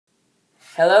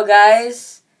Hello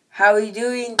guys, how are you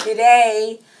doing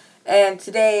today? And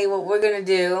today what we're going to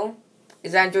do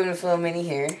is I'm doing a Phil Mini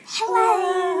here.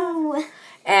 Hello!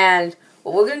 And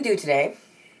what we're going to do today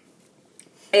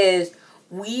is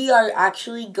we are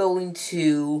actually going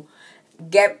to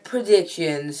get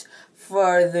predictions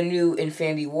for the new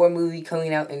Infinity War movie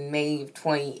coming out in May of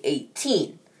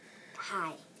 2018.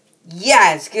 Hi.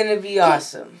 Yeah, it's going to be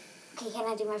awesome. Okay, can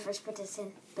I do my first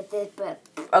prediction?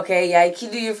 Okay, yeah, you can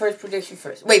do your first prediction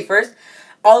first. Wait, first,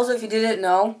 also, if you didn't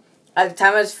know, at the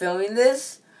time I was filming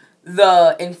this,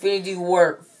 the Infinity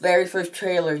War very first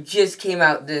trailer just came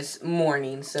out this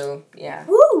morning, so, yeah.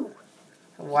 Woo!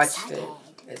 I watched Excited. it.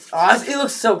 It's awesome. It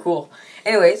looks so cool.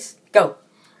 Anyways, go.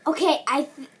 Okay,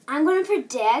 I'm going to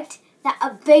predict that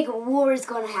a big war is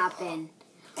going to happen.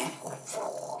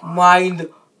 Mind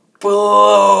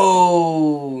blown.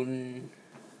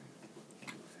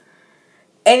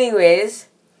 Anyways,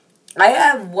 I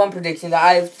have one prediction that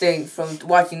I think from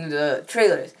watching the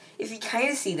trailers. If you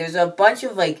kind of see, there's a bunch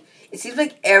of, it seems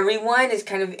like everyone is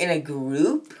kind of in a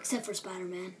group. Except for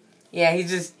Spider-Man. Yeah,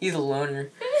 he's a loner.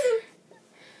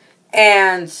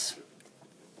 And,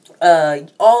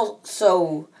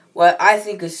 also, what I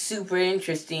think is super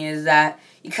interesting is that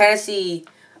you kind of see,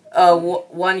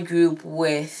 one group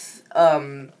with,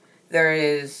 there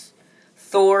is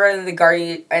Thor and the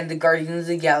Guardians of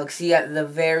the Galaxy at the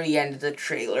very end of the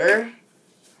trailer.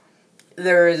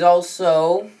 There is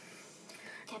also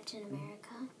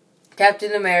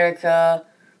Captain America,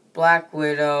 Black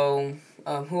Widow.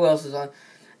 Who else is on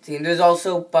the team? There's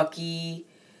also Bucky,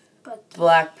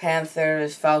 Black Panther,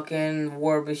 there's Falcon,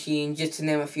 War Machine, just to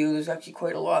name a few. There's actually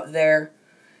quite a lot there.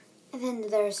 And then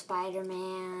there's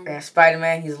Spider-Man. Yeah,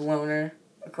 Spider-Man, he's a loner,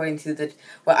 according to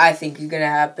what I think is going to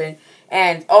happen.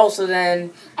 And also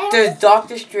then, there's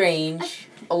Doctor Strange,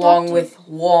 along with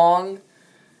Wong.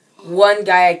 One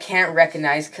guy I can't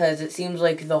recognize because it seems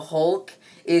like the Hulk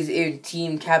is in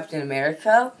Team Captain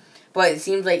America. But it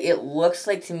seems like, it looks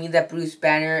like to me that Bruce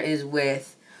Banner is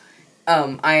with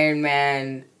Iron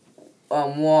Man,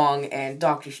 Wong, and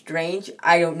Doctor Strange.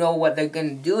 I don't know what they're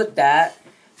going to do with that,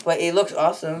 but it looks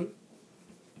awesome.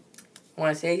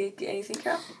 Want to say anything,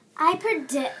 Carol? I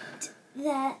predict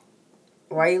that...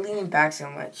 Why are you leaning back so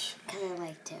much? Because I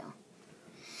like to.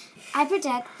 I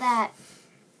predict that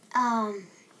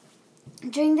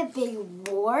during the big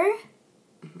war,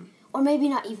 or maybe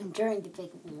not even during the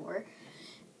big war,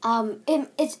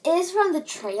 it is from the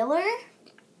trailer,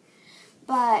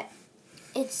 but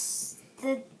it's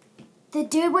the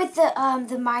dude with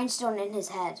the Mind Stone in his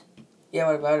head. Yeah,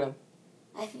 what about him?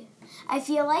 I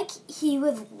feel like he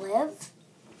would live.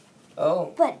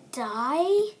 Oh. But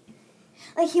die?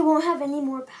 Like he won't have any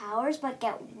more powers, but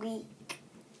get weak.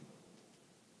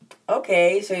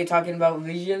 Okay, so you're talking about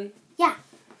Vision? Yeah.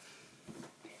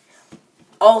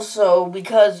 Also,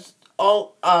 because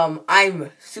I'm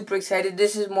super excited.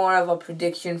 This is more of a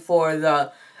prediction for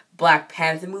the Black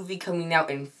Panther movie coming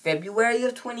out in February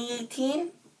of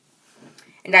 2018.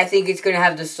 And I think it's going to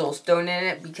have the Soul Stone in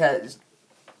it because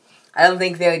I don't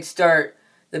think they would start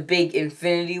the big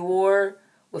Infinity War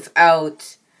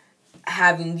without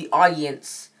having the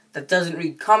audience that doesn't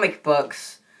read comic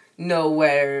books know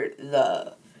where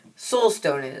the Soul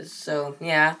Stone is. So,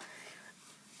 yeah.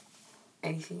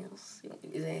 Anything else?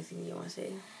 Is there anything you want to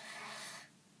say?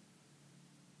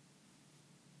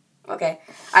 Okay.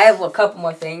 I have a couple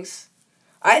more things.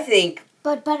 I think...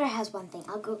 But Butter has one thing.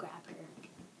 I'll go grab her.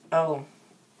 Oh.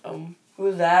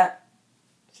 Who's that?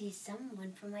 She's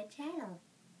someone from my channel.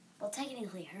 Well,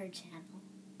 technically her channel.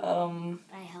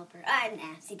 But I help her.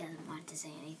 Nah, she doesn't want to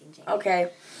say anything. Okay.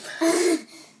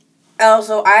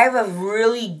 Also, I have a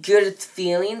really good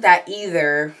feeling that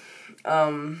either,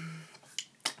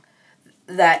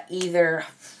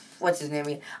 what's his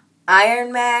name?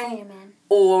 Iron Man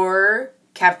or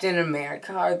Captain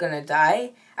America are gonna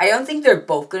die. I don't think they're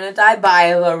both gonna die, but I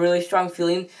have a really strong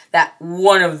feeling that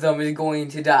one of them is going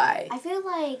to die. I feel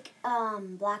like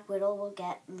Black Widow will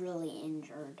get really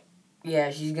injured.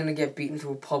 Yeah, she's gonna get beaten to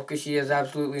a pulp because she has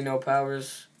absolutely no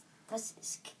powers. But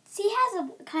she has a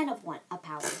kind of a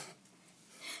power.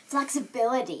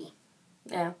 Flexibility.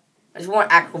 Yeah. I just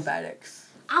want acrobatics.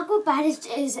 Acrobatics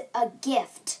is a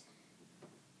gift.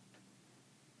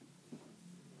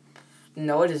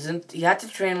 No, it isn't. You have to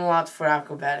train a lot for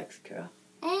acrobatics, girl.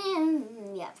 And,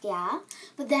 yeah.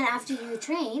 But then after you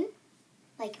train,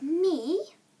 like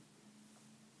me,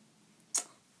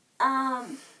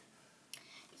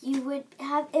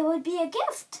 it would be a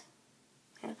gift.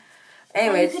 Yeah.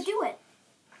 Anyways. You could do it.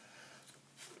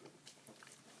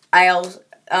 I also,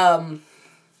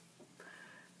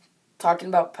 talking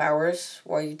about powers,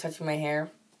 why are you touching my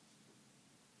hair?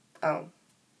 Oh,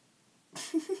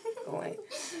 Wait.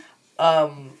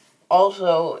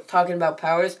 Also, talking about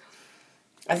powers,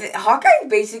 I think Hawkeye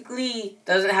basically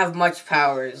doesn't have much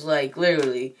powers. Like,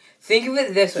 literally. Think of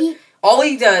it this way. All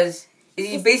he does is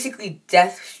he's basically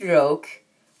Deathstroke,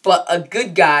 but a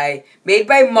good guy, made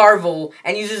by Marvel,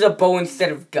 and uses a bow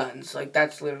instead of guns. Like,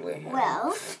 that's literally him.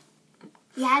 Well,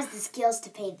 he has the skills to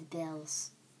pay the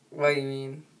bills. What do you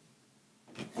mean?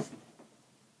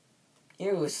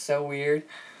 It was so weird.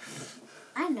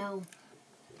 I know.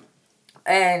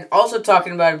 And also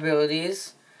talking about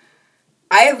abilities,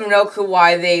 I have no clue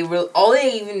why all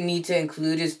they even need to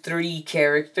include is 3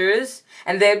 characters,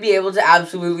 and they'd be able to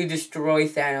absolutely destroy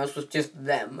Thanos with just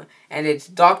them. And it's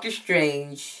Doctor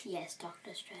Strange. Yes,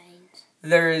 Doctor Strange.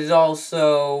 There is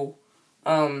also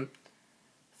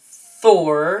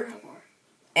Thor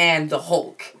and the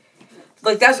Hulk.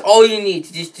 Like, that's all you need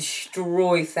to just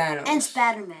destroy Thanos. And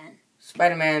Spider-Man.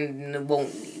 Spider-Man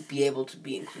won't be able to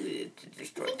be included to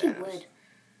destroy Thanos. I think he would.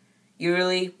 You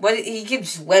really? What? He can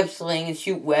just web sling and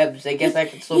shoot webs. I guess I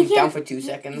could slow him down for 2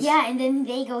 seconds. Yeah, and then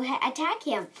they go attack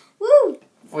him. Woo!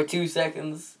 For 2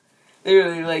 seconds.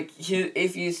 Literally, like,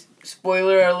 if you...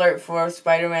 Spoiler alert for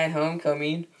Spider-Man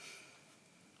Homecoming.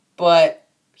 But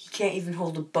he can't even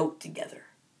hold a boat together.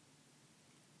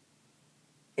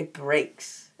 It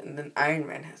breaks. And then Iron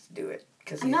Man has to do it.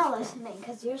 I'm not listening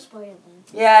because you're spoiling.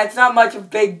 Yeah, it's not much of a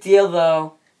big deal,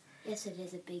 though. Yes, it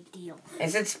is a big deal. I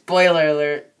said spoiler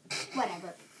alert.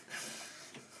 Whatever.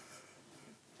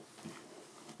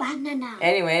 Banana.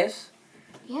 Anyways.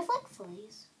 You have, like,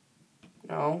 fleas?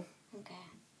 No. Okay.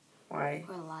 Why?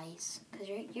 Or lice. Because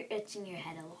you're itching your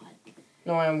head a lot.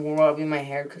 No, I'm rubbing my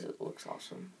hair because it looks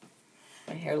awesome.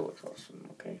 My hair looks awesome,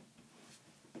 okay?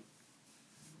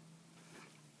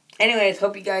 Anyways,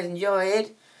 hope you guys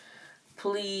enjoyed.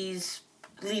 Please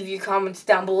leave your comments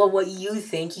down below what you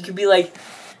think. You could be like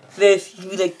this. You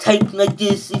could be like type like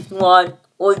this if you want.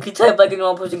 Or you could type like a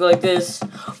normal person, go like this.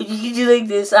 Or you could do like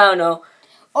this, I don't know.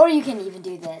 Or you can even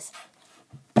do this.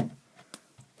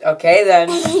 Okay, then.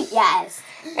 Yes.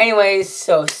 Anyways,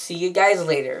 so see you guys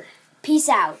later. Peace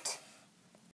out.